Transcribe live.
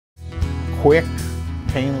quick,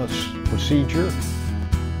 painless procedure.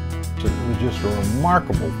 It was just a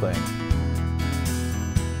remarkable thing.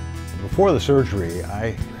 Before the surgery,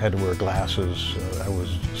 I had to wear glasses. I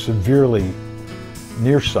was severely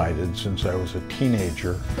nearsighted since I was a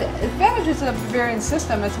teenager. The advantages of the VERION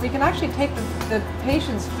system is we can actually take the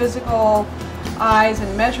patient's physical eyes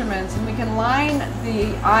and measurements, and we can line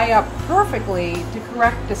the eye up perfectly to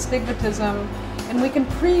correct astigmatism, and we can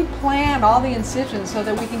pre-plan all the incisions so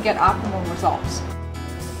that we can get optimal results.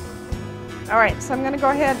 All right, so I'm going to go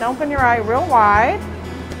ahead and open your eye real wide.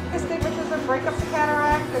 Astigmatism, break up the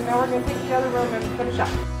cataract, and now we're going to take the other room and finish up.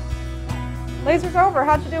 Laser's over.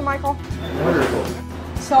 How'd you do, Michael? Wonderful.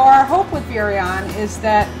 So our hope with VERION is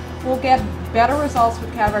that we'll get better results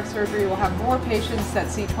with cataract surgery. We'll have more patients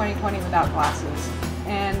that see 20/20 without glasses.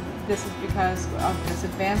 And this is because of this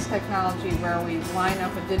advanced technology where we line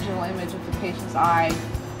up a digital image of the patient's eye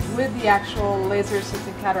with the actual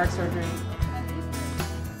laser-assisted cataract surgery.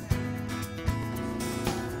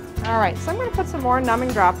 All right, so I'm going to put some more numbing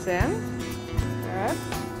drops in. Good.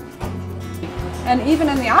 And even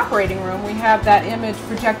in the operating room, we have that image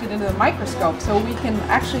projected into the microscope, so we can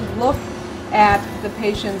actually look at the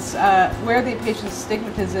patient's, where the patient's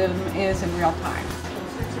astigmatism is in real time.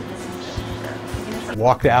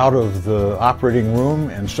 Walked out of the operating room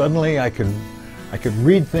and suddenly I could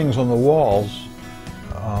read things on the walls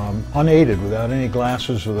unaided, without any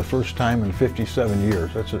glasses, for the first time in 57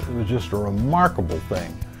 years. It was just a remarkable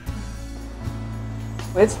thing.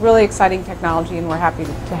 It's really exciting technology, and we're happy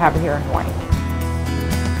to have it here in Hawaii.